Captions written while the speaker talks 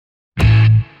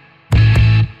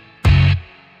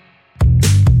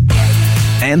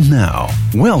And now,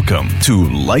 welcome to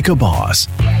Like a Boss,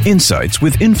 insights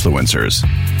with influencers,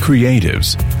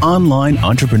 creatives, online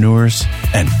entrepreneurs,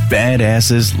 and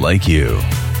badasses like you.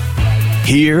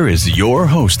 Here is your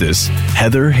hostess,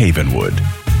 Heather Havenwood,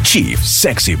 Chief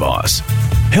Sexy Boss,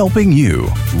 helping you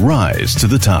rise to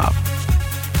the top.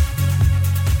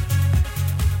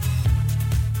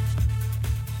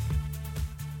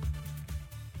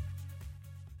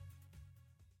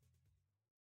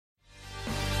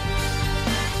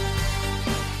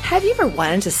 Have you ever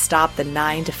wanted to stop the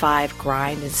 9-to-5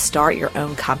 grind and start your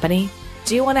own company?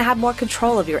 Do you want to have more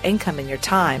control of your income and your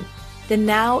time? Then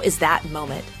now is that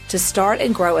moment to start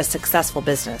and grow a successful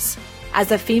business.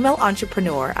 As a female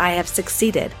entrepreneur, I have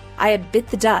succeeded. I have bit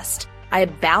the dust. I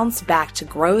have bounced back to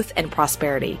growth and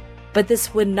prosperity. But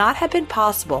this would not have been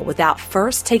possible without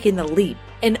first taking the leap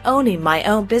and owning my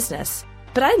own business.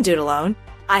 But I didn't do it alone.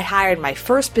 I hired my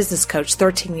first business coach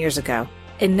 13 years ago.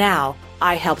 And now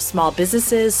I help small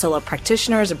businesses, solo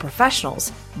practitioners, and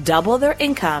professionals double their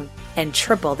income and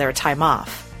triple their time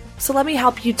off. So let me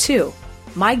help you too.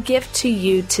 My gift to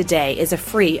you today is a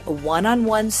free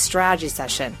one-on-one strategy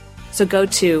session. So go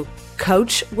to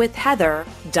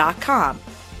coachwithheather.com,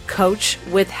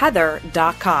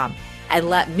 coachwithheather.com, and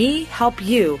let me help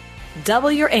you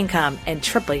double your income and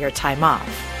triple your time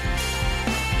off.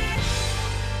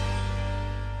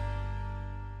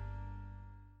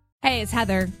 Hey, it's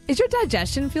Heather. Is your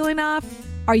digestion feeling off?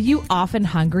 Are you often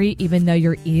hungry even though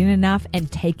you're eating enough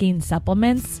and taking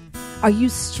supplements? Are you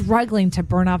struggling to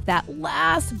burn off that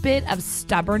last bit of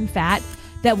stubborn fat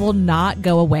that will not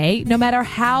go away no matter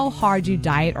how hard you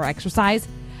diet or exercise?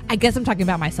 I guess I'm talking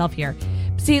about myself here.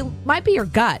 See, it might be your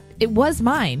gut. It was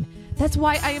mine. That's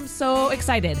why I am so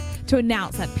excited to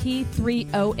announce that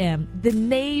P3OM, the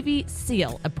Navy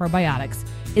SEAL of probiotics,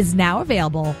 is now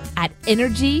available at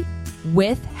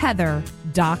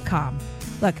energywithheather.com.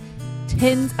 Look,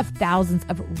 tens of thousands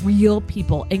of real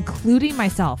people, including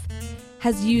myself,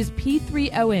 has used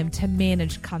P3OM to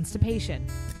manage constipation,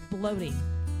 bloating,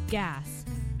 gas,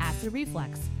 acid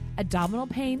reflux, abdominal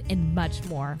pain, and much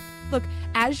more. Look,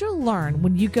 as you'll learn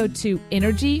when you go to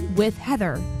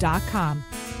energywithheather.com,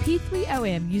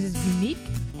 P3OM uses unique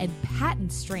and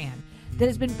patent strand that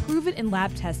has been proven in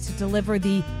lab tests to deliver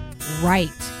the right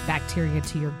bacteria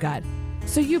to your gut,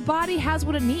 so your body has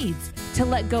what it needs to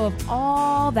let go of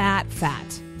all that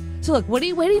fat. So look, what are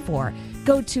you waiting for?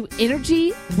 Go to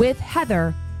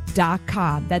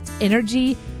energywithheather.com. That's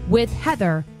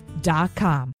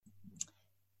energywithheather.com.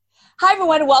 Hi,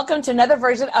 everyone. Welcome to another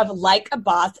version of Like a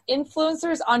Boss,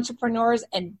 influencers, entrepreneurs,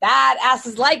 and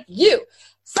badasses like you.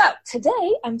 So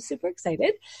today I'm super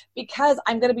excited because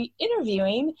I'm going to be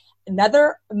interviewing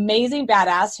another amazing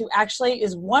badass who actually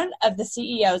is one of the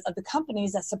CEOs of the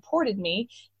companies that supported me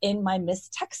in my Miss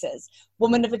Texas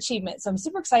Woman of Achievement. So I'm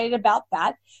super excited about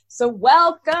that. So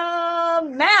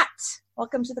welcome, Matt.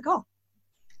 Welcome to the call.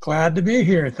 Glad to be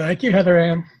here. Thank you, Heather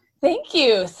Ann. Thank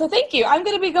you. So thank you. I'm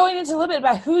going to be going into a little bit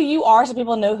about who you are so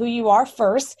people know who you are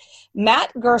first.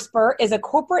 Matt Gersper is a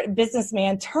corporate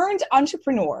businessman turned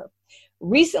entrepreneur.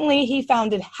 Recently, he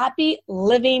founded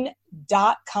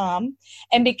happyliving.com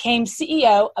and became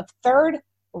CEO of Third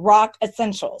Rock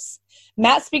Essentials.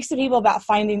 Matt speaks to people about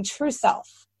finding true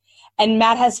self. And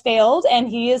Matt has failed and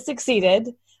he has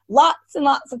succeeded lots and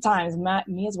lots of times. Matt,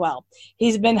 me as well.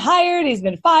 He's been hired, he's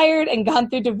been fired, and gone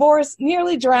through divorce,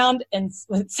 nearly drowned, and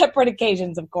with separate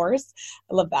occasions, of course.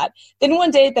 I love that. Then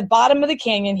one day at the bottom of the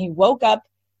canyon, he woke up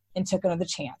and took another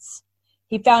chance.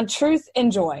 He found truth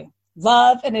and joy,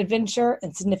 love and adventure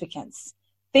and significance,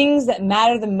 things that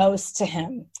matter the most to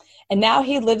him. And now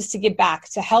he lives to give back,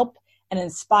 to help and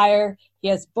inspire. He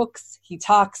has books, he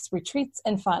talks, retreats,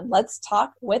 and fun. Let's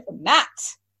talk with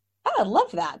Matt. Oh, I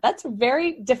love that. That's a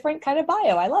very different kind of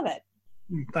bio. I love it.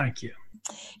 Thank you.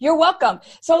 You're welcome.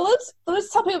 So let's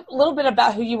tell people a little bit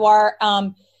about who you are.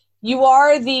 You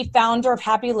are the founder of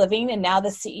Happy Living and now the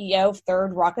CEO of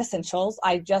Third Rock Essentials.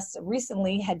 I just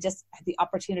recently had the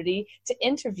opportunity to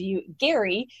interview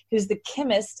Gary, who's the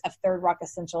chemist of Third Rock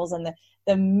Essentials, and the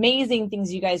amazing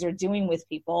things you guys are doing with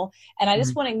people. And I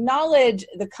just want to acknowledge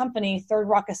the company, Third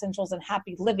Rock Essentials and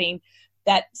Happy Living,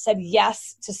 that said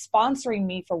yes to sponsoring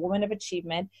me for Women of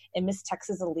Achievement and Miss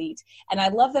Texas Elite. And I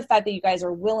love the fact that you guys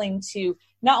are willing to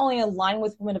not only align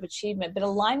with Women of Achievement, but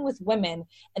align with women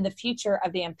and the future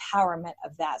of the empowerment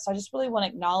of that. So I just really want to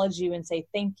acknowledge you and say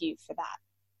thank you for that.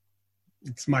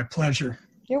 It's my pleasure.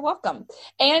 You're welcome.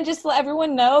 And just to let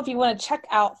everyone know, if you want to check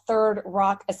out Third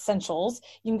Rock Essentials,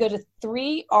 you can go to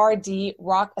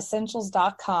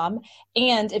 3rdrockessentials.com.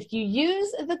 And if you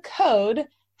use the code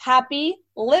Happy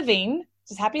Living,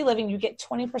 just Happy Living, you get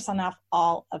 20% off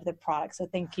all of the products. So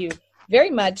thank you very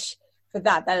much for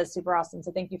that. That is super awesome.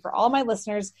 So thank you for all my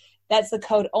listeners. That's the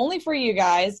code only for you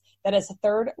guys. That is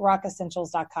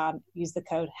thirdrockessentials.com. Use the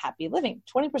code Happy Living,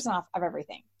 20% off of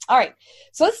everything. All right.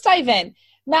 So let's dive in.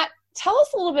 Matt, tell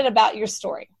us a little bit about your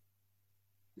story.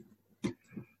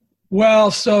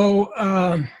 Well, so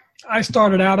I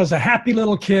started out as a happy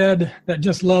little kid that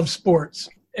just loved sports.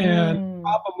 And the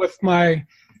problem with my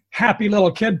happy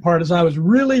little kid part is I was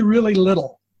really, really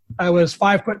little. I was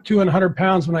 5'2" and 100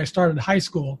 pounds when I started high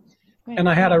school. And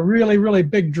I had a really, really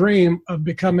big dream of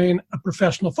becoming a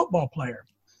professional football player.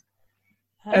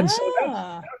 And so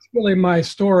that's really my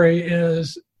story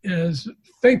is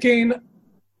thinking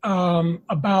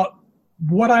about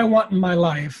what I want in my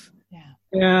life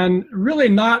and really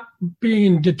not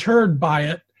being deterred by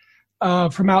it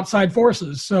from outside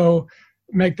forces. So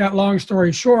make that long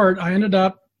story short, I ended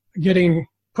up getting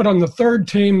put on the third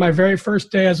team my very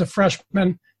first day as a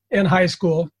freshman in high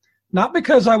school, not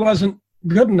because I wasn't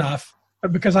good enough,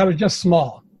 but because I was just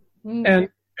small. And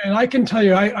I can tell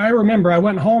you, I remember I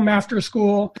went home after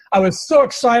school. I was so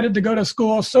excited to go to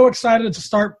school, so excited to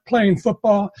start playing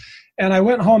football. And I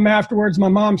went home afterwards. My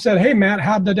mom said, "Hey, Matt,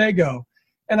 how'd the day go?"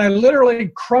 And I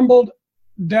literally crumbled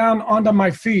down onto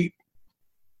my feet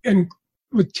and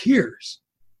with tears.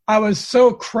 I was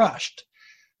so crushed.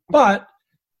 But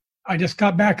I just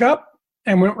got back up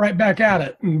and went right back at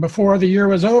it. And before the year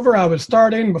was over, I was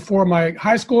starting. Before my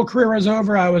high school career was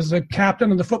over, I was the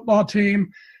captain of the football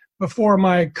team. Before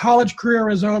my college career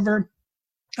was over,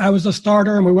 I was a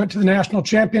starter, and we went to the national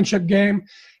championship game.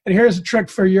 And here's a trick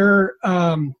for your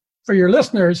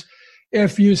listeners.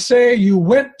 If you say you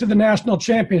went to the national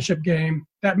championship game,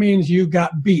 that means you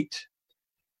got beat.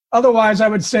 Otherwise, I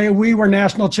would say we were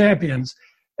national champions.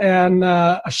 And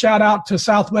a shout out to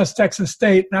Southwest Texas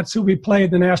State. That's who we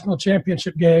played the national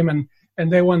championship game,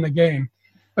 and they won the game.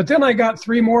 But then I got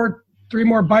three more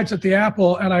bites at the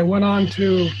apple, and I went on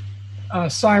to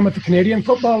sign with the Canadian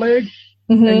Football League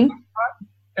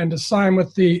and to sign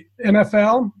with the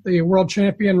NFL, the world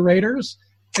champion Raiders,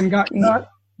 and got cut.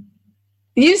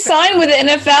 You signed with the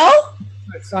NFL?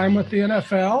 I signed with the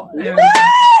NFL. And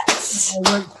What?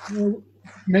 I went through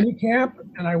mini camp,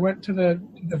 and I went to the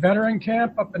veteran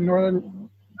camp up in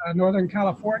Northern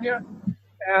California,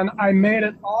 and I made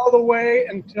it all the way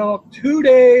until 2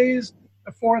 days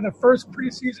before the first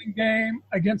preseason game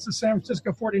against the San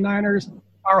Francisco 49ers,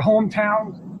 our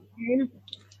hometown team,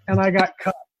 and I got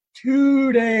cut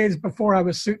 2 days before I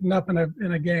was suiting up in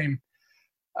a game.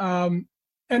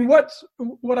 And what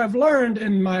I've learned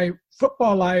in my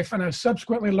football life, and I've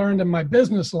subsequently learned in my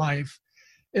business life,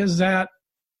 is that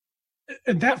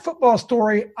in that football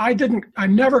story, I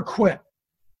never quit.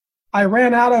 I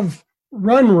ran out of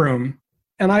run room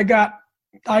and I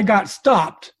got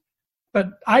stopped, but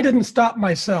I didn't stop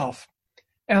myself.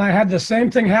 And I had the same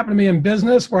thing happen to me in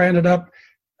business, where I ended up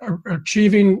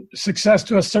achieving success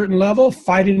to a certain level,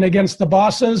 fighting against the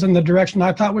bosses in the direction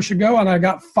I thought we should go, and I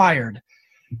got fired.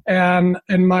 And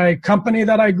in my company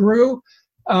that I grew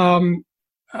in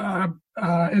the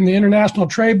international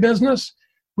trade business,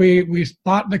 we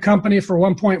bought the company for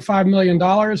 $1.5 million,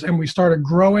 and we started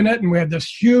growing it, and we had this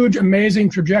huge, amazing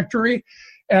trajectory,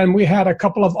 and we had a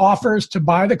couple of offers to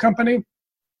buy the company.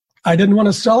 I didn't want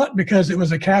to sell it because it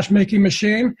was a cash-making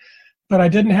machine, but I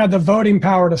didn't have the voting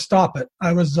power to stop it.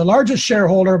 I was the largest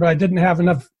shareholder, but I didn't have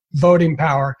enough voting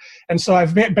power. And so I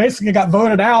basically got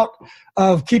voted out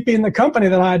of keeping the company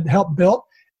that I'd helped build,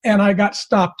 and I got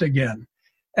stopped again.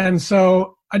 And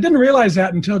so I didn't realize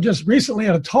that until just recently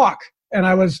at a talk. And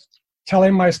I was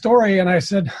telling my story, and I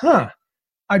said,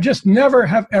 I just never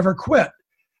have ever quit.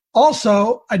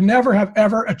 Also, I never have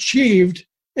ever achieved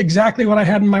exactly what I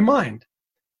had in my mind.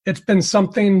 It's been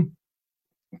something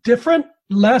different,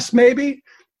 less maybe,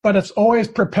 but it's always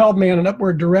propelled me in an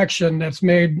upward direction.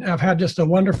 I've had just a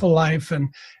wonderful life, and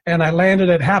I landed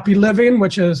at Happy Living,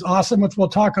 which is awesome, which we'll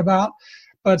talk about.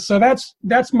 But so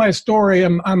that's my story.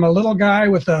 I'm a little guy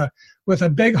with a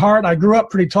big heart. I grew up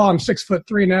pretty tall. I'm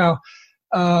 6'3" now.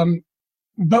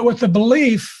 But with the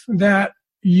belief that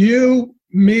you,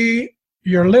 me,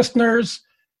 your listeners,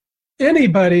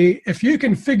 anybody, if you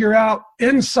can figure out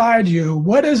inside you,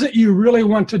 what is it you really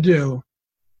want to do,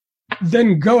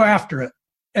 then go after it.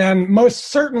 And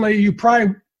most certainly you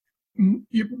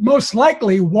most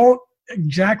likely won't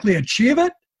exactly achieve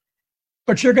it,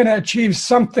 but you're going to achieve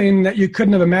something that you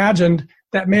couldn't have imagined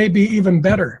that may be even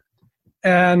better.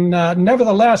 And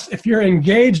nevertheless, if you're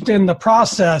engaged in the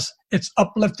process, it's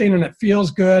uplifting and it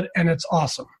feels good and it's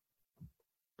awesome.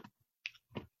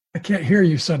 I can't hear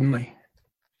you suddenly.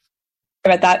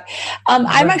 about that.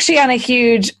 I'm actually on a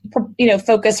huge,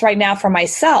 focus right now for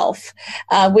myself,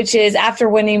 which is after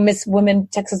winning Miss Women,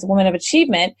 Texas Women of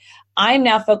Achievement, I'm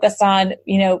now focused on,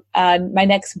 my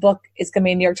next book is going to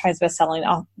be a New York Times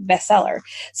bestseller.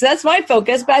 So that's my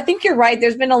focus. But I think you're right.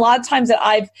 There's been a lot of times that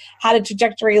I've had a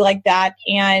trajectory like that,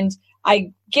 and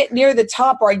I get near the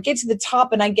top, or I get to the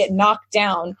top and I get knocked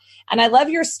down. And I love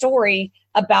your story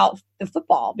about the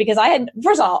football, because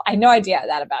first of all, I had no idea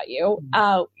that about you.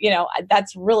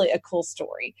 That's really a cool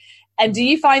story. And do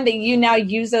you find that you now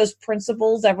use those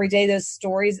principles every day, those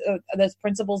stories, those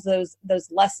principles, those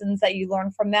lessons that you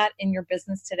learn from that in your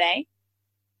business today?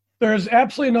 There's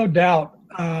absolutely no doubt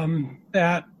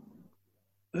that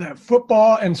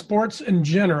football and sports in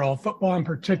general, football in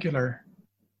particular,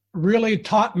 really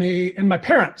taught me, and my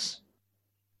parents,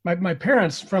 my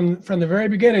parents from the very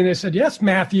beginning, they said, yes,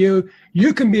 Matthew,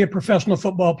 you can be a professional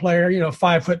football player,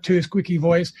 5'2", squeaky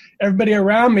voice. Everybody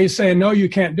around me saying, no, you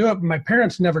can't do it. But my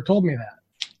parents never told me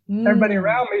that. Everybody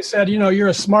around me said, you're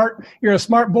a smart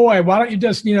boy. Why don't you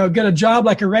just, get a job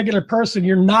like a regular person?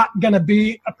 You're not going to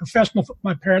be a professional.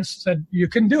 My parents said, you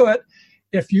can do it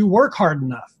if you work hard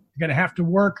enough. You're going to have to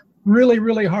work really,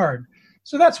 really hard.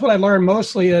 So that's what I learned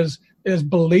mostly is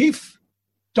belief.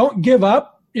 Don't give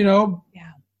up,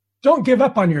 Don't give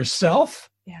up on yourself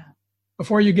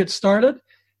before you get started.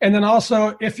 And then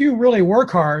also, if you really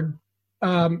work hard,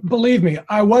 believe me,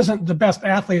 I wasn't the best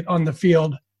athlete on the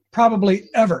field, probably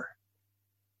ever.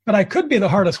 But I could be the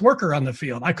hardest worker on the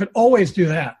field. I could always do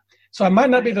that. So I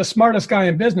might not be the smartest guy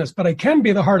in business, but I can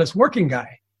be the hardest working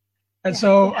guy. And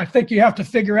I think you have to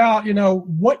figure out,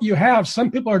 what you have. Some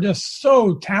people are just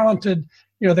so talented,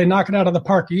 they knock it out of the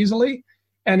park easily.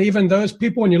 And even those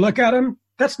people, when you look at them,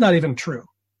 that's not even true.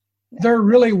 They're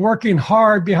really working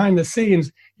hard behind the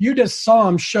scenes. You just saw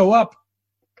them show up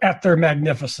at their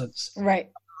magnificence. Right.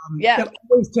 It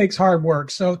always takes hard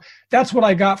work. So that's what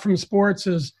I got from sports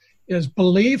is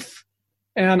belief.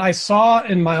 And I saw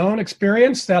in my own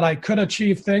experience that I could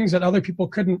achieve things that other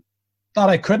people thought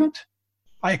I couldn't.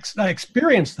 I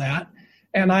experienced that,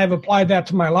 and I've applied that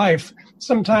to my life.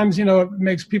 Sometimes, it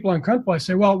makes people uncomfortable. I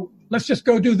say, well, let's just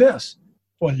go do this.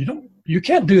 Well, you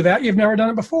can't do that. You've never done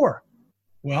it before.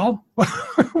 Well,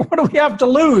 what do we have to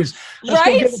lose? Let's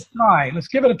go give it a try. Let's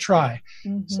give it a try.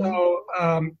 Mm-hmm.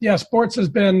 So, sports has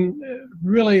been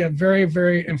really a very,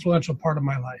 very influential part of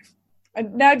my life.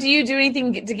 Now, do you do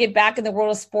anything to get back in the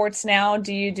world of sports now?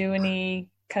 Do you do any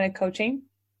kind of coaching?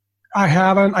 I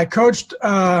haven't. I coached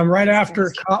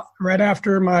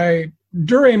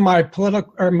during my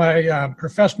political or my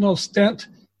professional stint.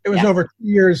 It was over 2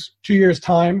 years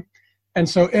time. And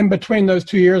so in between those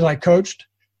 2 years, I coached.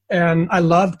 And I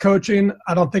loved coaching.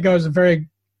 I don't think I was we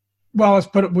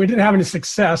didn't have any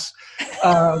success.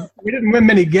 We didn't win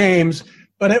many games,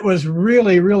 but it was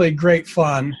really, really great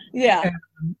fun. Yeah.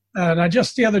 And I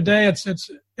just the other day,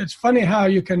 it's funny how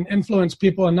you can influence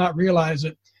people and not realize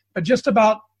it. But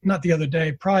not the other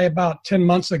day, probably about 10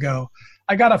 months ago,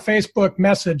 I got a Facebook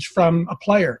message from a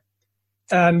player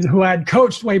and who I had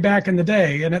coached way back in the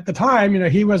day. And at the time,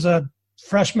 he was a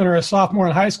freshman or a sophomore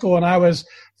in high school, and I was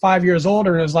 5 years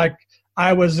older, and it was like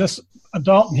I was this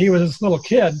adult and he was this little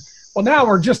kid. Well, now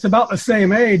we're just about the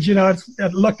same age. I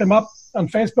looked him up on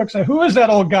Facebook, said, who is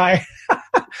that old guy?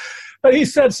 But he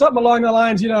said something along the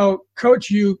lines,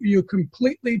 Coach, you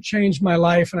completely changed my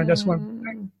life, and I just want to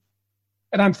thank you.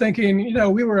 And I'm thinking,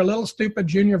 we were a little stupid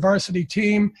junior varsity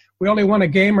team. We only won a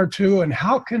game or two, and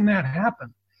how can that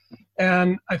happen?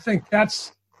 And I think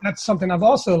that's something I've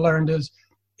also learned is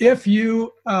if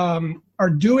you are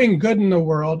doing good in the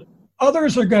world,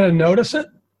 others are going to notice it.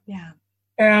 Yeah.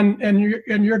 And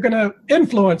you're going to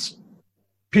influence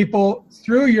people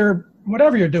through your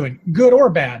whatever you're doing, good or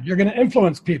bad. You're going to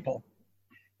influence people,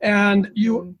 and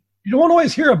you don't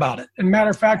always hear about it. And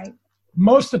matter of fact,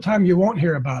 most of the time you won't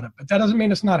hear about it, but that doesn't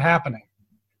mean it's not happening.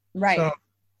 Right. So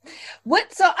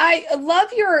I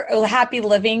love your Happy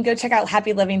Living. Go check out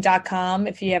happyliving.com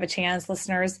if you have a chance,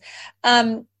 listeners.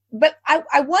 But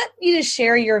I want you to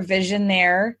share your vision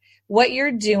there, what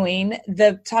you're doing.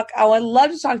 I would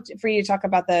love to talk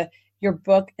about your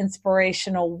book,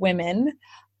 Inspirational Women.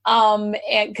 And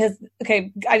I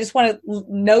just want to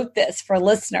note this for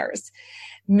listeners.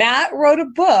 Matt wrote a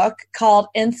book called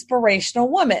Inspirational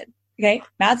Woman. Okay.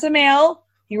 Matt's a male.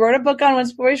 He wrote a book on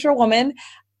Inspirational Woman.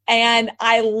 And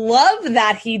I love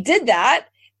that he did that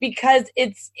because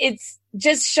it's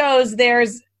just shows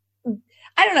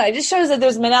I don't know. It just shows that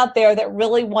there's men out there that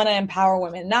really want to empower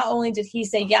women. Not only did he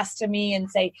say yes to me and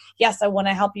say, yes, I want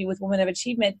to help you with Women of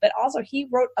Achievement, but also he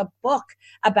wrote a book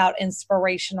about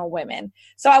inspirational women.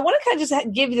 So I want to kind of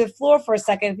just give you the floor for a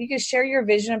second. If you could share your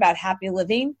vision about happy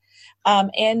living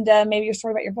and maybe your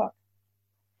story about your book.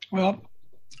 Well,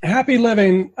 happy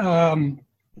living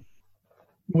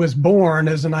was born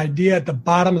as an idea at the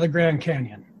bottom of the Grand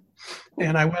Canyon.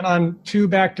 And I went on 2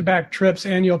 back-to-back trips,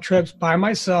 annual trips by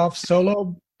myself,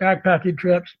 solo backpacking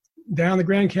trips down the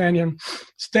Grand Canyon,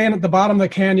 staying at the bottom of the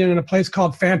canyon in a place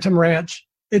called Phantom Ranch.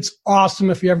 It's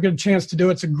awesome if you ever get a chance to do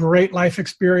it. It's a great life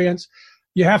experience.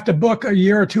 You have to book a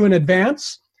year or 2 in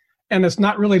advance, and it's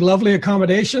not really lovely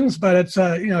accommodations, but it's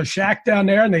a shack down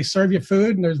there, and they serve you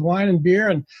food, and there's wine and beer,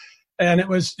 and it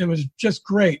was just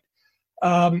great.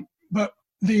 But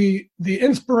the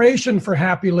inspiration for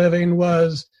happy living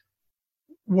was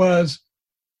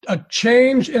a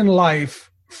change in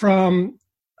life from,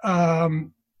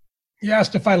 you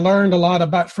asked if I learned a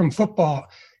lot from football.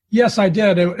 Yes, I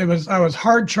did. I was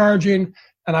hard charging,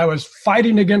 and I was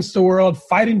fighting against the world,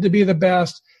 fighting to be the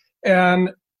best. And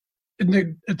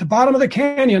at the bottom of the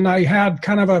canyon, I had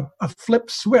kind of a flip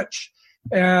switch,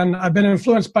 and I've been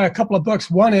influenced by a couple of books.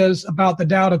 One is about the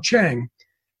Tao Te Ching,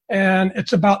 and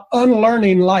it's about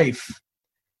unlearning life.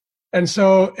 And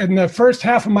so in the first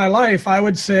half of my life, I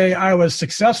would say I was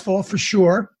successful for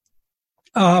sure,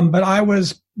 but I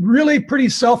was really pretty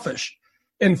selfish.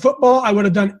 In football, I would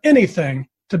have done anything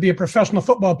to be a professional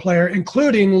football player,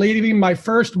 including leaving my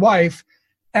first wife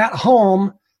at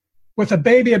home with a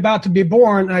baby about to be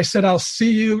born. And I said, I'll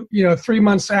see you, 3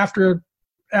 months after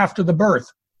the birth.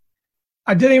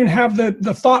 I didn't even have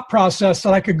the thought process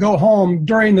that I could go home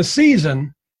during the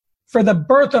season for the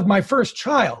birth of my first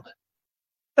child.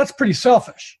 That's pretty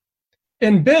selfish.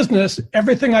 In business,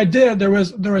 everything I did, there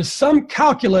was some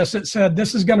calculus that said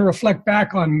this is going to reflect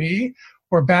back on me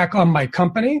or back on my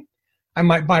company. I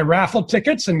might buy raffle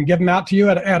tickets and give them out to you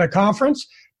at a conference,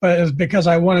 but it was because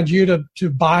I wanted you to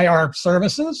buy our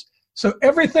services. So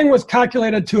everything was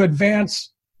calculated to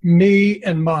advance me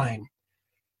and mine.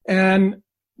 And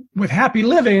with happy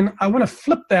living, I want to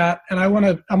flip that, and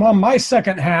I'm on my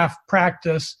second half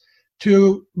practice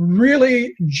to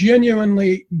really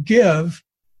genuinely give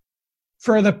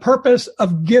for the purpose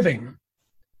of giving.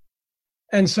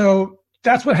 And so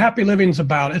that's what happy living is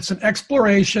about. It's an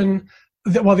exploration.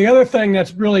 The other thing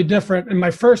that's really different, in my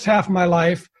first half of my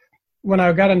life, when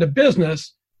I got into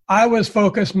business, I was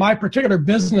focused, my particular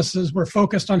businesses were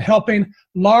focused on helping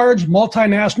large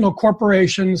multinational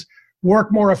corporations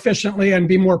work more efficiently and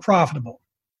be more profitable.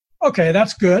 Okay,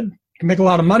 that's good. You can make a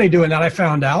lot of money doing that, I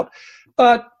found out.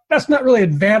 But that's not really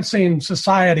advancing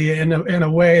society in a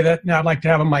way that I'd like to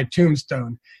have on my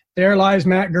tombstone. There lies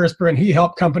Matt Gersper, and he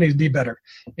helped companies be better.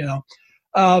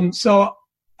 So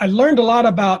I learned a lot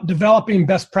about developing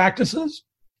best practices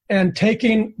and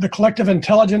taking the collective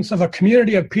intelligence of a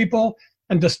community of people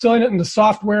and distilling it into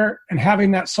software and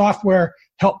having that software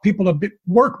help people to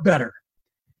work better.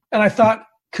 And I thought,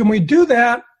 can we do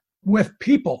that with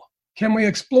people? Can we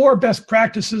explore best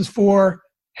practices for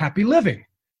happy living,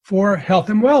 for health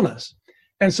and wellness?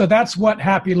 And so that's what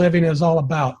happy living is all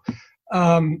about.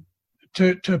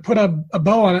 To put a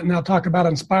bow on it, and I'll talk about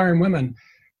inspiring women,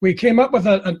 we came up with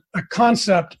a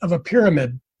concept of a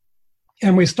pyramid,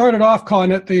 and we started off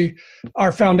calling it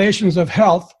our foundations of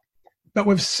health, but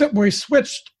we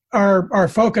switched our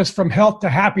focus from health to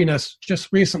happiness just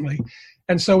recently.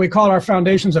 And so we call it our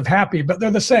foundations of happy, but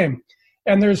they're the same.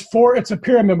 And it's a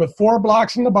pyramid with 4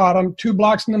 blocks in the bottom, 2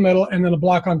 blocks in the middle, and then a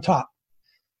block on top.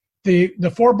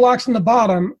 The 4 blocks in the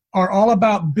bottom are all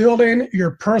about building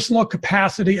your personal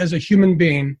capacity as a human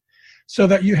being so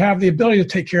that you have the ability to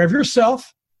take care of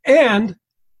yourself and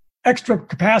extra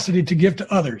capacity to give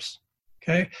to others.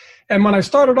 Okay. And when I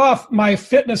started off, my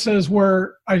fitnesses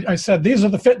were, I said, these are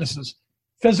the fitnesses: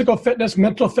 physical fitness,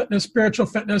 mental fitness, spiritual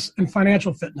fitness, and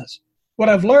financial fitness. What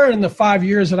I've learned in the 5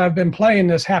 years that I've been playing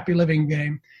this happy living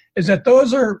game is that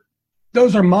those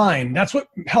are mine. That's what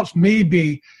helps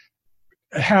me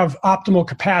have optimal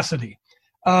capacity.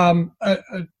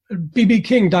 B.B.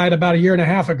 King died about 1.5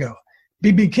 years ago.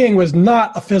 B.B. King was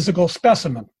not a physical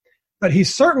specimen, but he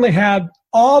certainly had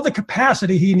all the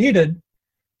capacity he needed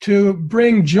to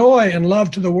bring joy and love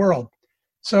to the world.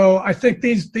 So I think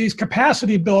these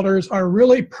capacity builders are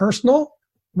really personal.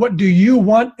 What do you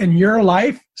want in your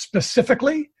life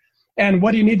specifically? And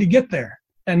what do you need to get there?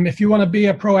 And if you want to be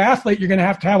a pro athlete, you're going to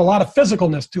have a lot of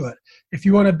physicalness to it. If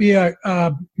you want to be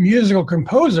a musical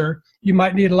composer, you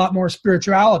might need a lot more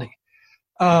spirituality.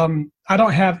 I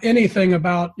don't have anything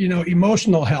about,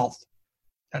 emotional health.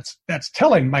 that's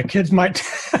telling. My kids might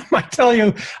might tell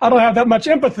you I don't have that much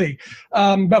empathy,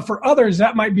 but for others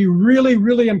that might be really,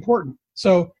 really important.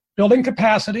 So building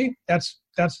capacity, that's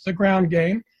the ground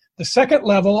game. The second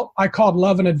level I called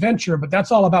love and adventure, but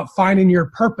that's all about finding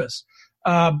your purpose,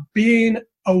 being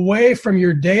away from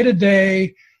your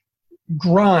day-to-day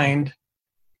grind,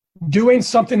 doing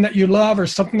something that you love or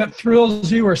something that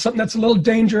thrills you or something that's a little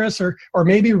dangerous or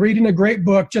maybe reading a great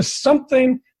book, just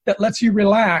something that lets you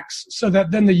relax so that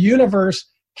then the universe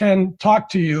can talk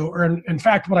to you. Or in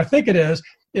fact, what I think it is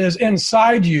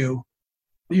inside you,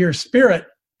 your spirit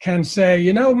can say,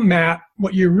 you know, Matt,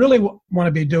 what you really want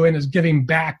to be doing is giving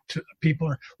back to people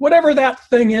or whatever that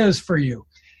thing is for you.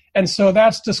 And so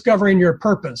that's discovering your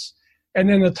purpose. And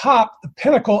then the top, the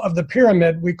pinnacle of the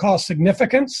pyramid, we call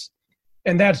significance.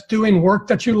 And that's doing work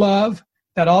that you love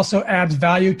that also adds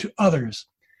value to others.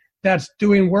 That's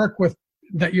doing work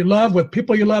that you love with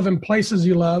people you love and places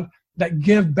you love that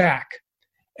give back.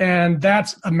 And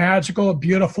that's a magical,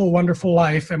 beautiful, wonderful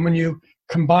life. And when you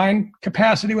combine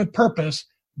capacity with purpose,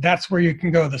 that's where you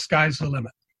can go. The sky's the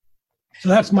limit. So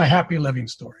that's my happy living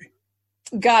story.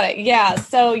 Got it. Yeah.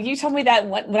 So you told me that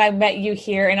when I met you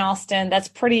here in Austin, that's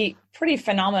pretty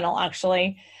phenomenal,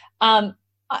 actually. I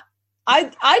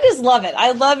just love it.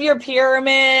 I love your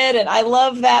pyramid, and I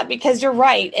love that because you're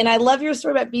right. And I love your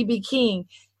story about B.B. King.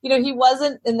 You know, he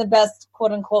wasn't in the best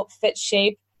quote unquote fit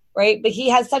shape, right? But he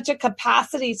had such a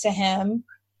capacity to him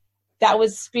that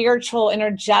was spiritual,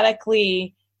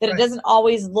 energetically, that It doesn't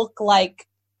always look like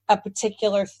a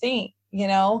particular thing, you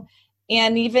know?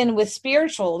 And even with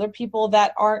spiritual, there are people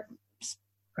that aren't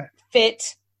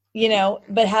fit, you know,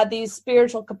 but have these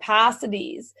spiritual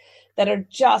capacities that are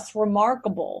just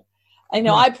remarkable. I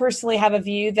know I personally have a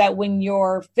view that when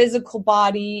your physical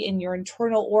body and your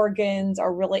internal organs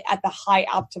are really at the high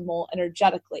optimal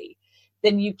energetically,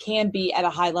 then you can be at a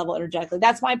high level energetically.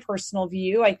 That's my personal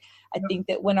view. I think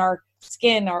that when our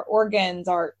skin, our organs,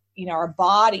 our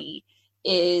body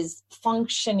is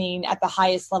functioning at the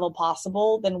highest level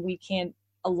possible, then we can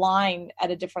align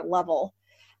at a different level.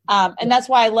 And that's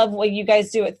why I love what you guys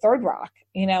do at Third Rock.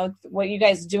 You know, what you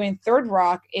guys do in Third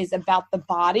Rock is about the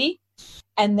body.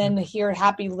 And then here at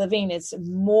Happy Living, it's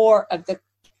more of the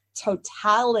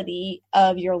totality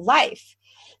of your life.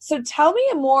 So tell me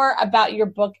more about your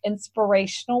book,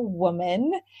 Inspirational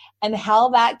Woman, and how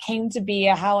that came to be,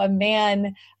 how a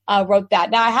man wrote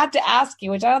that. Now, I have to ask you,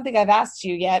 which I don't think I've asked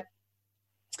you yet,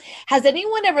 has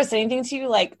anyone ever said anything to you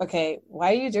like, okay,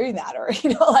 why are you doing that? Or,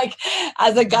 you know, like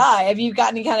as a guy, have you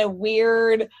got any kind of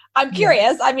weird, I'm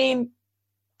curious. I mean,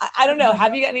 I don't know.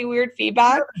 Have you got any weird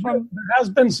feedback from? There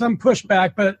has been some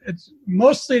pushback, but it's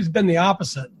been the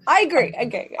opposite. I agree.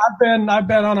 Okay. I've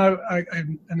been on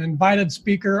an invited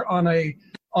speaker on a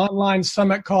online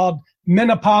summit called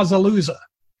Menopausapalooza.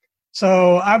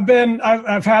 So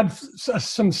I've had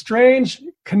some strange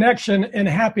connection in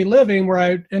Happy Living where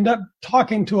I end up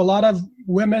talking to a lot of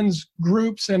women's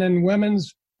groups and in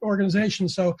women's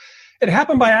organizations. So it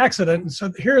happened by accident. And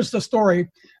so here's the story.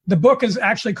 The book is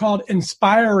actually called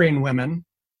Inspiring Women.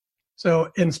 So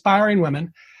Inspiring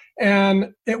Women.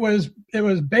 And it was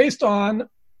based on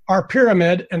our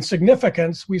pyramid and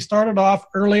significance. We started off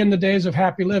early in the days of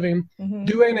Happy Living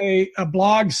doing a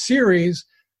blog series,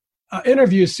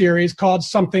 interview series called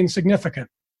Something Significant.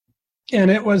 And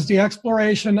it was the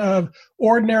exploration of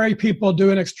ordinary people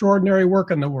doing extraordinary work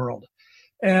in the world.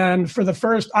 And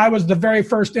I was the very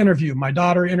first interview. My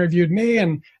daughter interviewed me,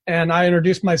 and I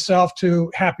introduced myself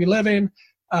to Happy Living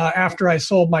after I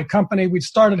sold my company. We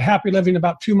started Happy Living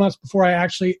about 2 months before I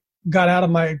actually got out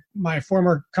of my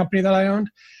former company that I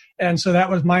owned. And so that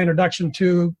was my introduction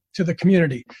to the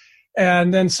community.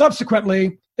 And then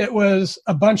subsequently, it was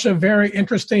a bunch of very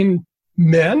interesting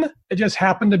men. It just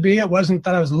happened to be. It wasn't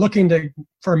that I was looking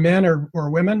for men or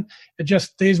women. It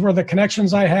just, these were the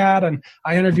connections I had. And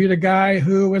I interviewed a guy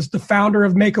who was the founder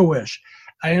of Make-A-Wish.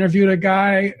 I interviewed a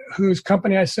guy whose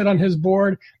company I sit on his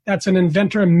board. That's an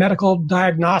inventor in medical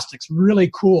diagnostics. Really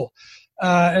cool.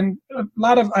 And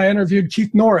I interviewed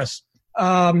Keith Norris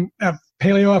at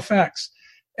Paleo FX.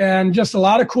 And just a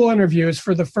lot of cool interviews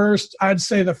for the first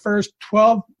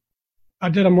 12, I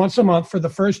did them once a month for the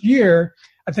first year.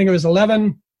 I think it was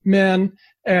 11 men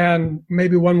and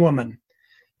maybe one woman.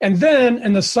 And then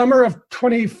in the summer of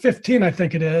 2015, I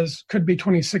think it is, could be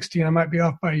 2016, I might be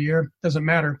off by a year, doesn't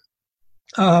matter.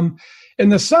 In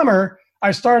the summer,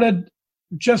 I started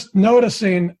just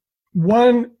noticing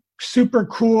one super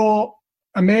cool,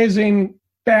 amazing,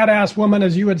 badass woman,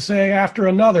 as you would say, after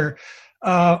another,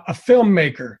 a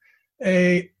filmmaker,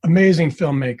 an amazing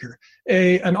filmmaker,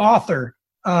 an author,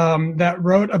 that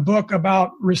wrote a book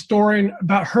about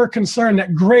about her concern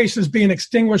that grace is being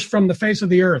extinguished from the face of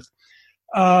the earth.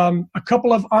 A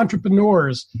couple of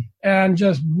entrepreneurs, and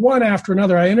just one after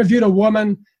another. I interviewed a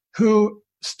woman who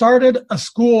started a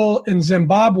school in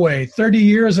Zimbabwe 30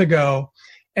 years ago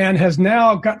and has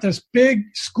now got this big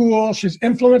school. She's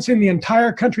influencing the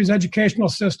entire country's educational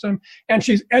system, and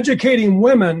she's educating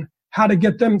women how to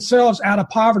get themselves out of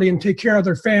poverty and take care of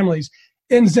their families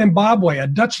in Zimbabwe, a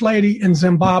Dutch lady in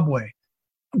Zimbabwe.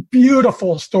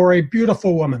 Beautiful story,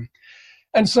 beautiful woman.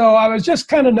 And so I was just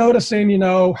kind of noticing,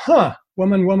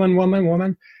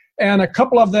 woman. And a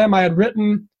couple of them I had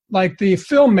written, like the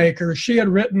filmmaker, she had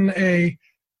written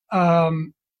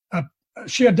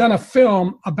she had done a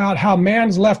film about how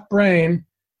man's left brain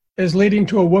is leading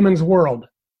to a woman's world.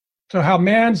 So how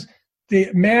man's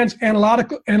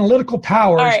analytical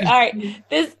powers. All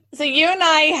right. So you and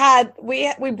I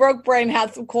we broke bread and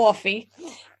had some coffee,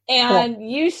 and cool.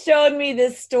 You showed me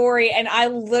this story, and I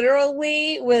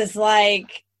literally was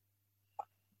like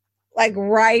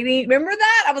writing. Remember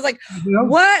that? I was like, yeah.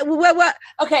 What?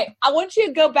 Okay, I want you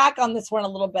to go back on this one a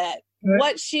little bit. Okay.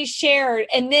 What she shared,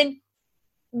 and then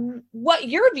what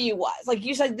your view was. Like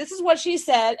you said, this is what she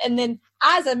said, and then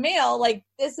as a male, like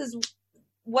this is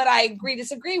what I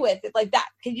disagree with. Like that.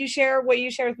 Could you share what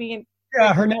you shared with me?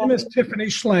 Yeah, her name is Tiffany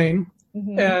Schlain,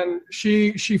 and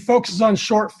she focuses on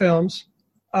short films.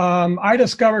 I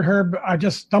discovered her. I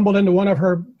just stumbled into one of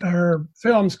her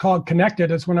films called Connected.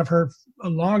 It's one of her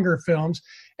longer films,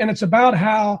 and it's about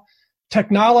how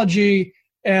technology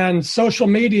and social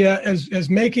media is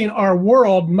making our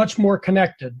world much more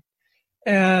connected.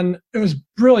 And it was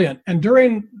brilliant. And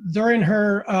during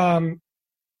her,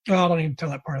 I don't even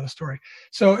tell that part of the story.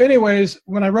 So anyways,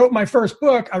 when I wrote my first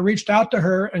book, I reached out to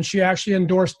her, and she actually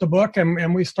endorsed the book,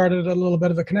 and we started a little bit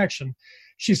of a connection.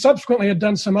 She subsequently had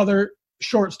done some other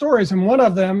short stories, and one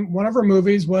of her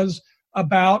movies was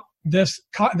about this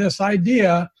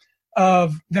idea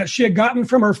of that she had gotten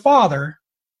from her father,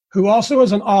 who also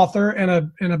was an author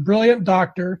and a brilliant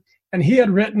doctor, and he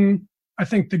had written, I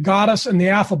think, The Goddess and the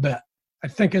Alphabet, I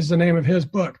think is the name of his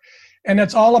book. And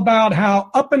it's all about how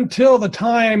up until the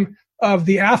time of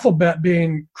the alphabet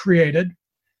being created,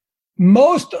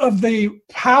 most of the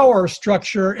power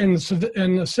structure in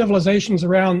the civilizations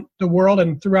around the world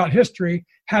and throughout history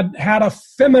had a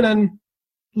feminine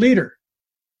leader,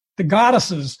 the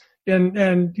goddesses,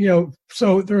 and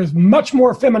so there is much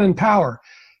more feminine power.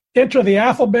 Enter the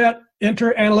alphabet,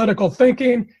 enter analytical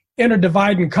thinking, enter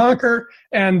divide and conquer,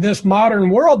 and this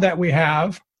modern world that we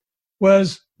have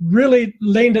was really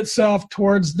leaned itself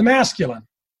towards the masculine.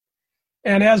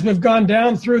 And as we've gone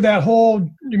down through that whole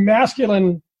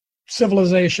masculine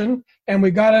civilization, and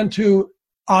we got into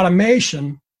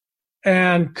automation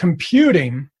and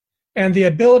computing and the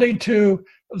ability to,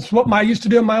 it's what I used to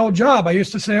do in my old job. I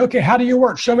used to say, okay, how do you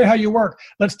work? Show me how you work.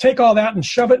 Let's take all that and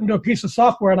shove it into a piece of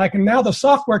software. And now the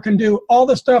software can do all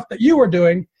the stuff that you were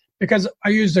doing, because I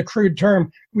used a crude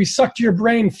term. We sucked your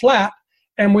brain flat,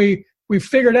 and we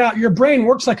figured out your brain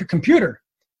works like a computer.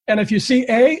 And if you see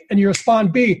A and you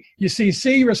respond B, you see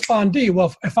C, you respond D.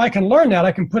 Well, if I can learn that,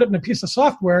 I can put it in a piece of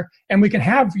software, and we can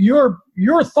have your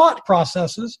thought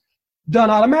processes done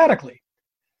automatically.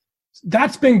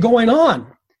 That's been going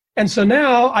on. And so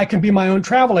now I can be my own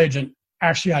travel agent.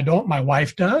 Actually, I don't. My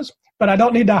wife does. But I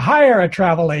don't need to hire a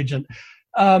travel agent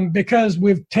because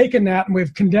we've taken that and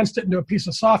we've condensed it into a piece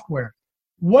of software.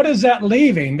 What is that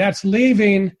leaving? That's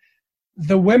leaving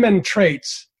the women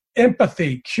traits,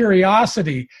 empathy,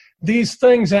 curiosity, these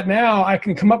things that now I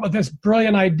can come up with this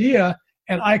brilliant idea,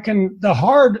 and the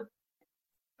hard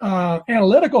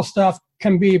analytical stuff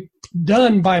can be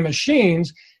done by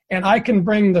machines, and I can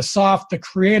bring the soft, the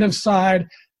creative side,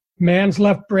 man's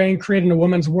left brain, creating a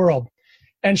woman's world.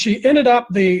 And she ended up,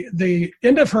 the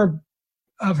end of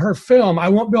her film, I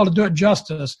won't be able to do it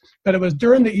justice, but it was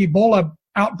during the Ebola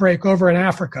outbreak over in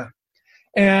Africa.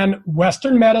 And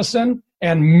Western medicine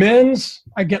and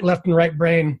I get left and right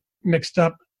brain mixed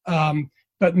up,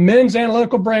 but men's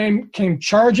analytical brain came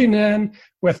charging in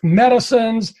with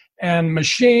medicines and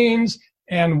machines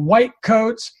and white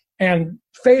coats and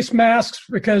face masks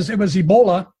because it was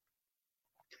Ebola.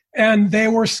 And they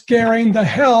were scaring the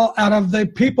hell out of the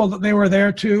people that they were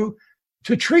there to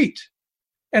treat.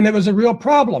 And it was a real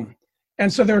problem.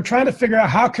 And so they were trying to figure out,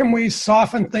 how can we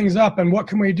soften things up and what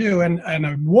can we do? And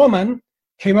a woman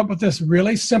came up with this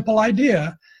really simple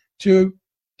idea to,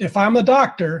 if I'm the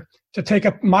doctor, to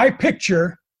take my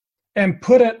picture and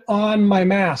put it on my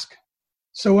mask.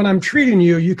 So when I'm treating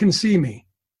you, you can see me.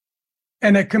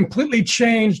 And it completely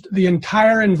changed the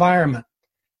entire environment.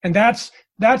 And that's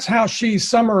that's how she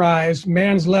summarized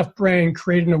man's left brain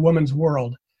creating a woman's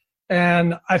world.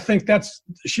 And I think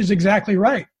she's exactly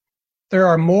right. There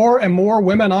are more and more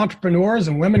women entrepreneurs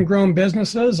and women-grown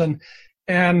businesses,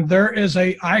 and there is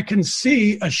I can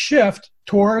see a shift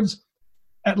towards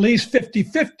at least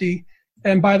 50-50.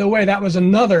 And by the way, that was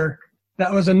another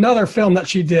film that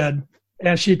she did,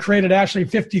 and she created actually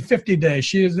 50-50 Day.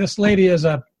 This lady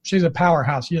she's a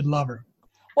powerhouse. You'd love her.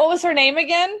 What was her name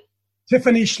again?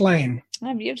 Tiffany Schlein.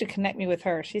 You have to connect me with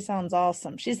her. She sounds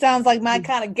awesome. She sounds like my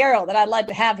kind of girl that I'd like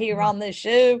to have here on this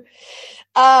show.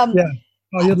 Yeah.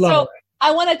 Oh, you'd love her. I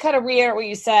want to kind of reiterate what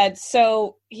you said.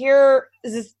 So here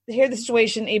the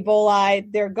situation, Ebola,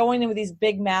 they're going in with these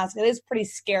big masks. It is pretty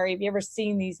scary. Have you ever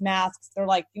seen these masks? They're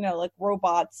like, like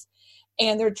robots.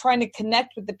 And they're trying to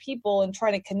connect with the people and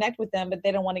trying to connect with them, but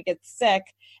they don't want to get sick.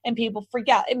 And people freak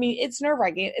out. I mean, it's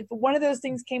nerve-wracking. If one of those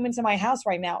things came into my house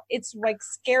right now, it's like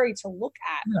scary to look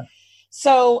at. Yeah.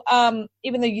 So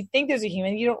even though you think there's a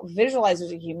human, you don't visualize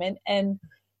there's a human. And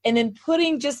then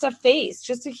putting just a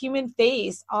human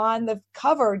face on the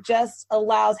cover just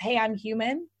allows, hey, I'm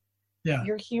human. Yeah.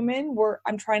 You're human.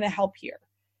 I'm trying to help here,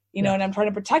 and I'm trying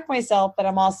to protect myself, but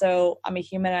I'm a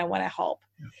human and I want to help.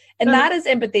 Yeah. And that is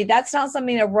empathy. That's not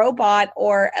something a robot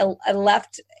or a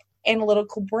left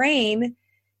analytical brain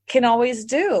can always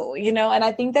do, and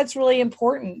I think that's really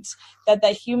important, that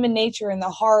human nature and the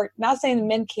heart, not saying that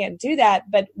men can't do that,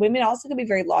 but women also can be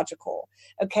very logical.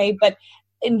 Okay. But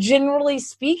generally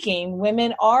speaking,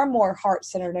 women are more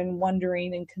heart-centered and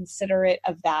wondering and considerate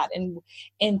of that and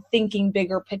thinking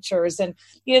bigger pictures. And,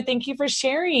 thank you for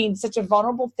sharing such a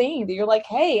vulnerable thing that you're like,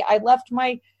 hey, I left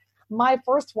my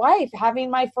first wife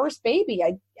having my first baby.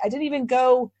 I didn't even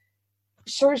go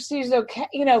sure she's okay,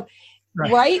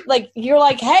 right? Like, you're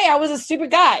like, hey, I was a stupid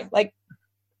guy. Like,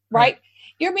 right?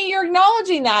 You're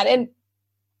acknowledging that. And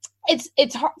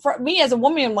it's hard for me as a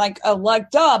woman. I'm like, oh, like,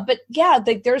 duh. But yeah,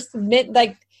 like there's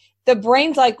the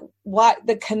brain's like, what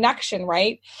the connection,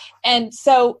 right? And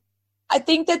so I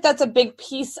think that's a big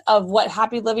piece of what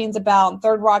Happy Living's about and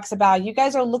Third Rock's about. You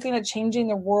guys are looking at changing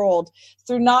the world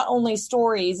through not only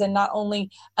stories and not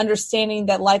only understanding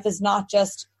that life is not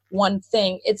just one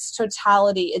thing. It's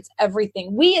totality. It's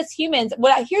everything. We as humans,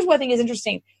 here's what I think is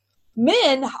interesting.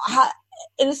 Men,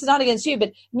 and this is not against you,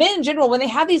 but men in general, when they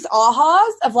have these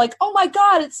ahas of like, oh my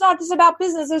God, it's not just about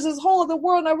business. There's this whole other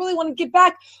world and I really want to get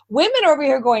back. Women are over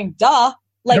here going, duh.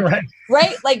 Like,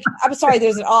 right? Like, I'm sorry,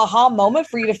 there's an aha moment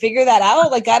for you to figure that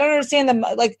out. Like, I don't understand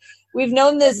like, we've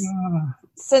known this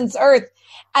since Earth.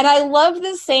 And I love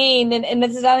this saying, and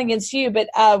this is not against you, but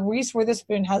Reese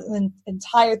Witherspoon has an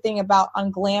entire thing about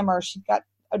on Glamour. She got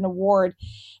an award,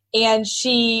 and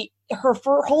her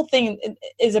whole thing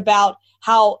is about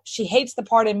how she hates the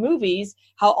part in movies,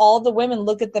 how all the women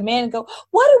look at the man and go,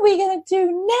 what are we going to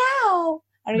do now?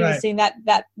 I don't know if you've seen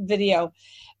that video.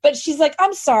 But she's like,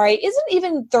 I'm sorry, isn't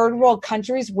even third world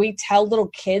countries, we tell little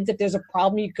kids if there's a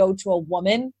problem, you go to a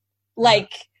woman?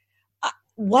 Like,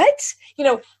 what?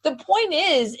 The point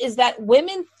is that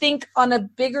women think on a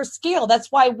bigger scale.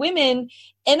 That's why women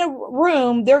in a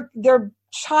room, their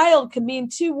child can be in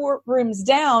two rooms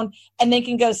down and they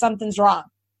can go, something's wrong.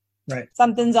 Right.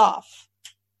 Something's off.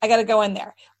 I got to go in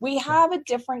there. We have a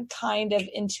different kind of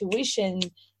intuition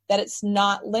that it's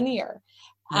not linear.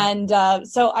 Yeah. And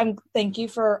so thank you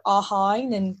for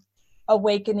ahaing and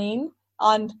awakening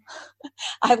on.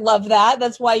 I love that.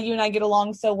 That's why you and I get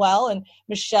along so well. And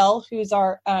Michelle, who's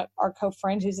our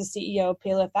co-friend, who's the CEO of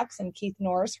PaleoFX, and Keith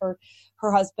Norris, her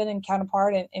husband and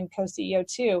counterpart and co-CEO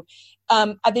too.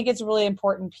 I think it's a really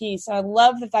important piece. And I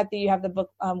love the fact that you have the book,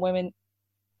 Women,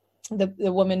 the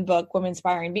women book, Women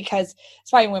Inspiring, because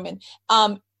Inspiring Women.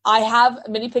 I have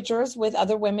many pictures with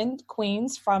other women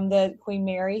queens from the Queen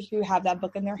Mary who have that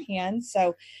book in their hands.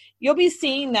 So you'll be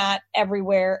seeing that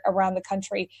everywhere around the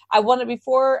country. I'm going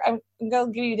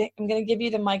to give you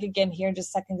the mic again here in just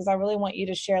a second, because I really want you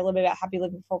to share a little bit about Happy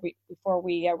Living before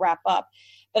we wrap up.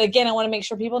 But again, I want to make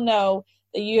sure people know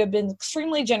that you have been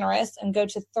extremely generous, and go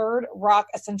to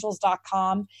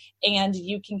thirdrockessentials.com and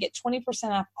you can get 20%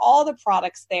 off all the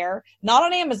products there, not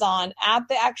on Amazon, at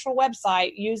the actual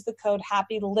website. Use the code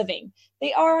Happy Living.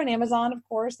 They are on Amazon, of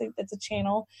course. That's a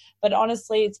channel, but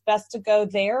honestly, it's best to go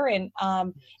there. And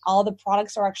all the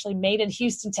products are actually made in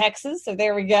Houston, Texas. So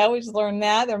there we go. We just learned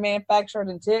that they're manufactured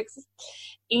in Texas.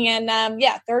 And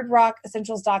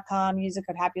thirdrockessentials.com, use the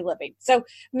code Happy Living. So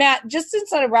Matt, just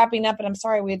instead of wrapping up, and I'm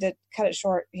sorry we had to cut it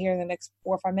short here in the next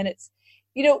 4 or 5 minutes,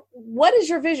 what is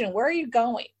your vision? Where are you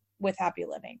going with Happy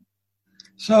Living?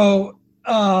 So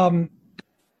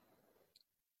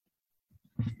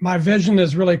my vision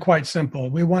is really quite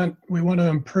simple. I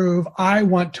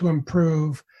want to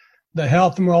improve the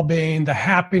health and well-being, the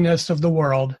happiness of the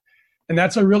world. And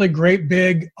that's a really great,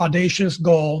 big, audacious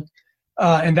goal.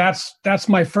 And that's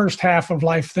my first half of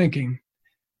life thinking.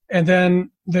 And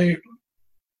then the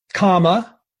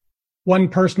comma, one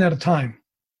person at a time.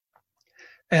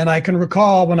 And I can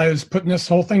recall when I was putting this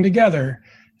whole thing together,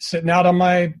 sitting out on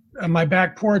my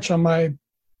back porch where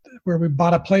we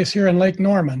bought a place here in Lake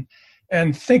Norman,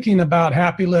 and thinking about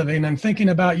happy living and thinking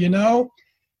about,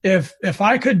 if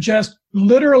I could just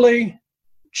literally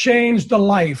change the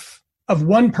life of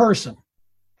one person.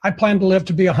 I plan to live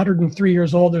to be 103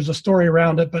 years old. There's a story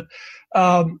around it, but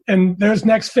and there's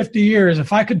next 50 years.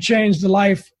 If I could change the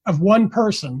life of one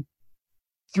person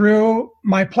through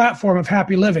my platform of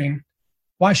happy living,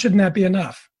 why shouldn't that be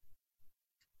enough?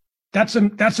 That's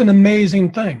an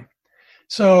amazing thing.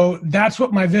 So that's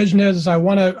what my vision is. I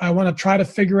want to try to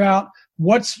figure out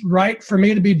what's right for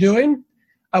me to be doing.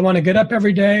 I want to get up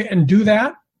every day and do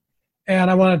that.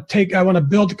 And I want to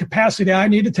build the capacity I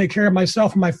need to take care of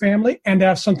myself and my family and to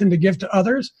have something to give to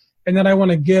others. And then I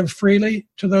want to give freely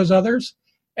to those others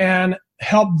and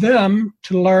help them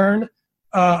to learn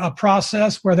a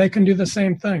process where they can do the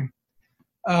same thing.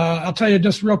 I'll tell you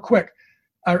just real quick.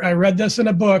 I read this in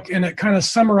a book, and it kind of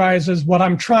summarizes what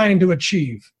I'm trying to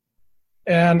achieve.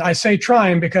 And I say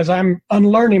trying because I'm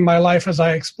unlearning my life as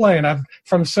I explain. I'm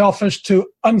from selfish to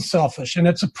unselfish, and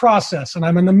it's a process, and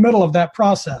I'm in the middle of that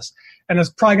process. And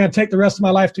it's probably going to take the rest of my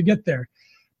life to get there.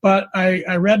 But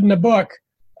I read in a book,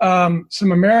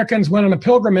 some Americans went on a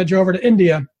pilgrimage over to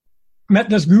India, met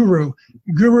this guru.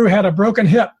 Guru had a broken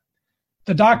hip.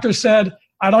 The doctor said,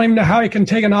 I don't even know how he can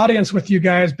take an audience with you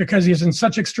guys because he's in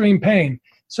such extreme pain.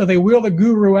 So they wheel the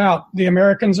guru out. The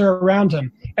Americans are around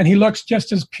him, and he looks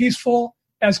just as peaceful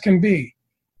as can be.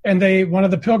 And one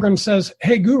of the pilgrims says,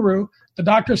 hey, guru, the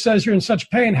doctor says you're in such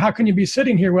pain. How can you be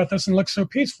sitting here with us and look so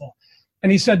peaceful?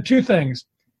 And he said two things.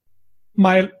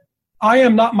 I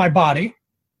am not my body.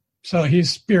 So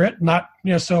he's spirit, not,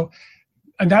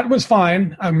 and that was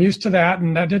fine. I'm used to that,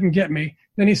 and that didn't get me.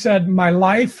 Then he said, my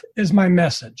life is my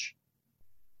message.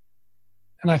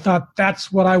 And I thought,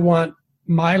 that's what I want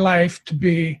my life to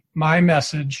be, my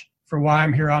message for why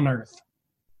I'm here on earth.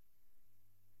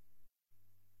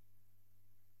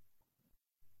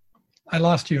 I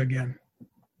lost you again.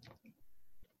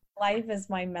 Life is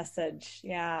my message.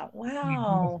 Yeah.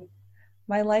 Wow.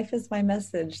 My life is my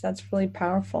message. That's really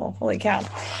powerful. Holy cow.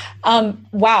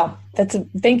 Wow.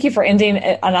 Thank you for ending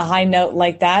it on a high note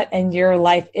like that. And your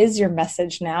life is your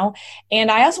message now.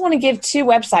 And I also want to give two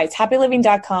websites,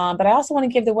 happyliving.com, but I also want to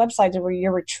give the website to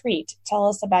your retreat. Tell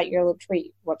us about your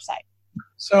retreat website.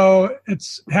 So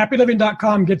it's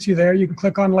happyliving.com gets you there. You can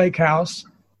click on Lake House.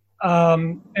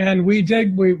 And we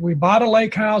bought a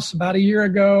lake house about a year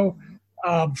ago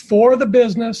for the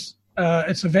business.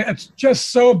 It's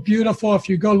just so beautiful. If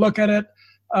you go look at it,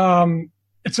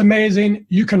 it's amazing.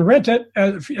 You can rent it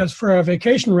as for a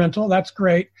vacation rental. That's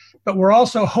great. But we're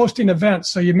also hosting events.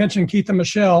 So you mentioned Keith and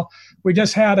Michelle. We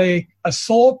just had a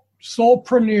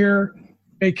soulpreneur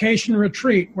vacation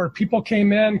retreat where people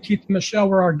came in. Keith and Michelle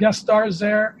were our guest stars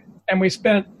there. And we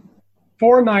spent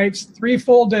 4 nights, 3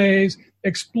 full days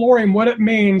exploring what it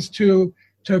means to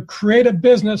create a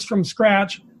business from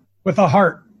scratch with a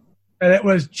heart. And it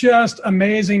was just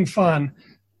amazing fun.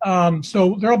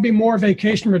 So there'll be more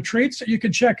vacation retreats that you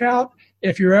could check out.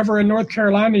 If you're ever in North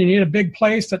Carolina and you need a big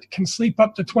place that can sleep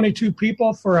up to 22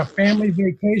 people for a family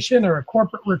vacation or a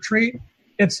corporate retreat,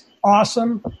 it's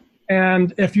awesome.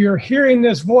 And if you're hearing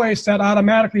this voice, that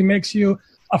automatically makes you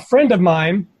a friend of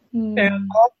mine. And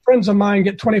all friends of mine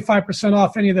get 25%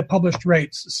 off any of the published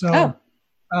rates. So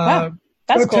wow.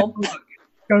 That's cool.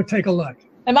 Go take a look.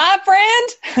 Am I a friend?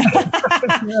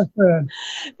 You're a friend.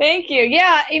 Thank you.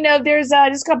 Yeah, there's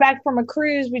just got back from a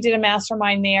cruise. We did a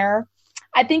mastermind there.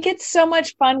 I think it's so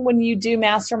much fun when you do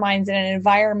masterminds in an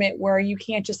environment where you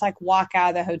can't just walk out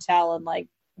of the hotel and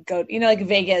go, like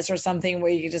Vegas or something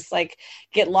where you just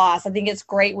get lost. I think it's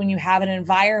great when you have an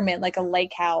environment like a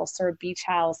lake house or a beach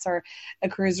house or a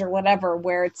cruise or whatever,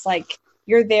 where it's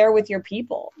you're there with your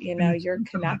people, you're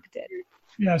connected.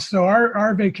 Yeah. So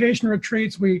our vacation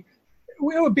retreats, it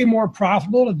would be more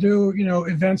profitable to do,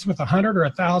 events with 100 or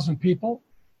 1,000 people,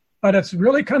 but it's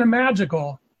really kind of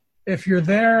magical if you're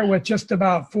there with just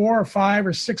about 4 or 5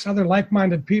 or 6 other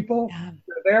like-minded people. Yeah.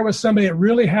 You're there with somebody that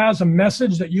really has a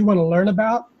message that you want to learn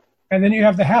about. And then you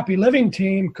have the Happy Living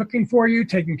team cooking for you,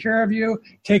 taking care of you,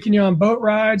 taking you on boat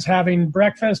rides, having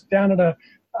breakfast down at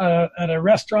a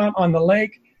restaurant on the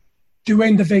lake,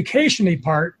 doing the vacation-y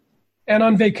part. And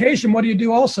on vacation, what do you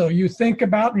do also? You think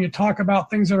about and you talk about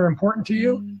things that are important to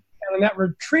you. And in that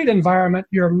retreat environment,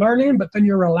 you're learning, but then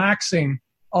you're relaxing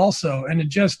also. And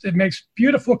it makes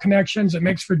beautiful connections. It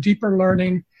makes for deeper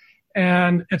learning.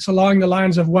 And it's along the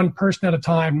lines of one person at a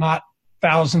time, not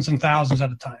thousands and thousands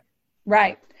at a time.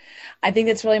 Right. I think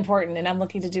that's really important, and I'm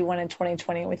looking to do one in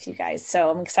 2020 with you guys, so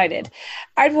I'm excited.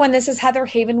 All right, everyone, this is Heather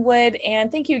Havenwood,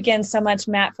 and thank you again so much,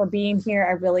 Matt, for being here.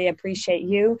 I really appreciate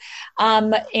you.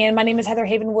 And my name is Heather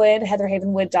Havenwood,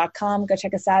 heatherhavenwood.com. Go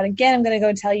check us out. Again, I'm going to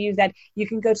go tell you that you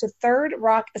can go to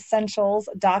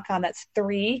thirdrockessentials.com. That's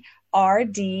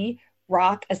 3RD.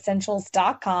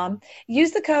 rockessentials.com.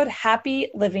 Use the code Happy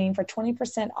Living for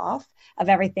 20% off of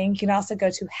everything. You can also go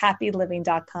to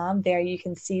happyliving.com. There you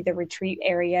can see the retreat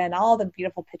area and all the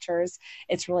beautiful pictures.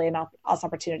 It's really an awesome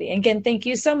opportunity. And again, thank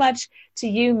you so much to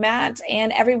you, Matt,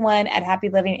 and everyone at Happy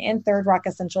Living and Third Rock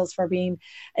Essentials for being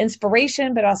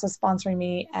inspiration, but also sponsoring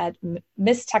me at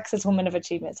Miss Texas Woman of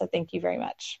Achievement. So thank you very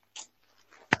much.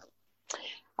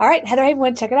 All right, Heather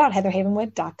Havenwood, check it out,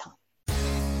 heatherhavenwood.com.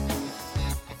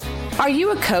 Are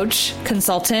you a coach,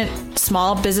 consultant,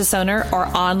 small business owner, or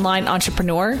online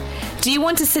entrepreneur? Do you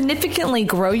want to significantly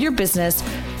grow your business,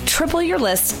 triple your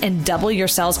list, and double your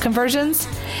sales conversions?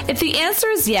 If the answer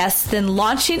is yes, then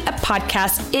launching a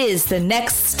podcast is the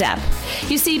next step.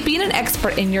 You see, being an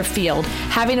expert in your field,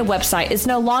 having a website is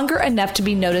no longer enough to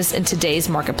be noticed in today's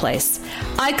marketplace.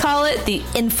 I call it the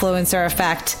influencer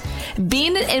effect.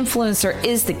 Being an influencer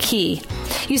is the key.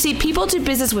 You see, people do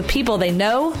business with people they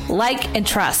know, like, and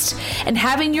trust. And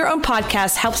having your own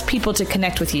podcast helps people to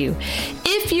connect with you.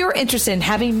 If you're interested in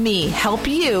having me help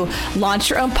you launch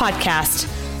your own podcast,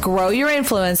 grow your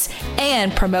influence,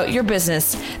 and promote your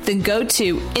business, then go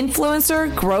to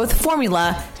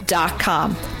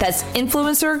influencergrowthformula.com. That's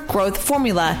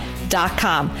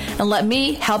influencergrowthformula.com. And let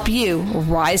me help you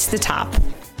rise to the top.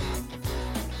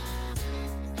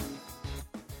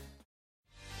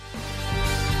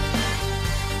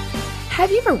 Have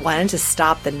you ever wanted to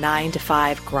stop the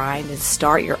 9-to-5 grind and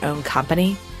start your own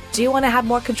company? Do you want to have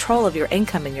more control of your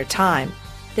income and your time?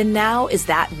 Then now is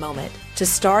that moment to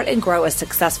start and grow a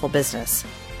successful business.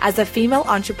 As a female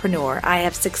entrepreneur, I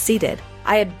have succeeded.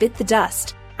 I have bit the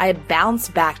dust. I have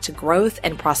bounced back to growth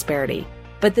and prosperity.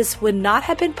 But this would not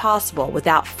have been possible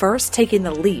without first taking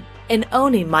the leap and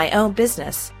owning my own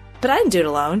business. But I didn't do it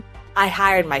alone. I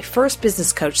hired my first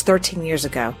business coach 13 years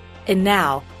ago. And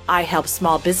now I help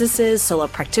small businesses, solo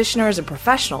practitioners, and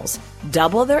professionals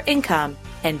double their income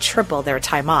and triple their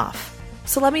time off.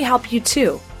 So let me help you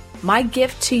too. My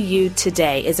gift to you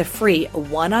today is a free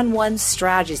one-on-one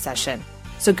strategy session.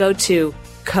 So go to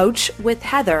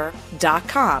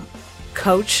coachwithheather.com,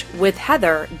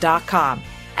 coachwithheather.com,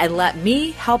 and let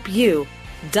me help you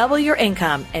double your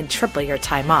income and triple your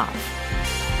time off.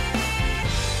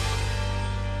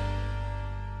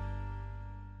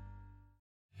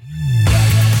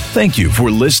 Thank you for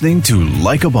listening to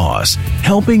Like a Boss,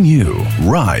 helping you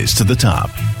rise to the top.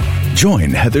 Join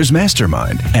Heather's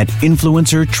mastermind at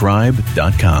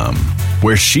influencertribe.com,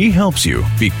 where she helps you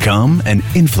become an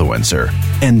influencer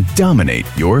and dominate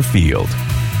your field.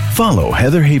 Follow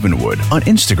Heather Havenwood on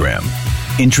Instagram.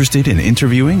 Interested in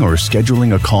interviewing or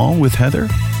scheduling a call with Heather?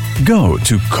 Go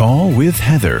to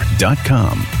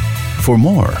callwithheather.com. For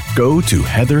more, go to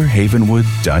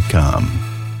heatherhavenwood.com.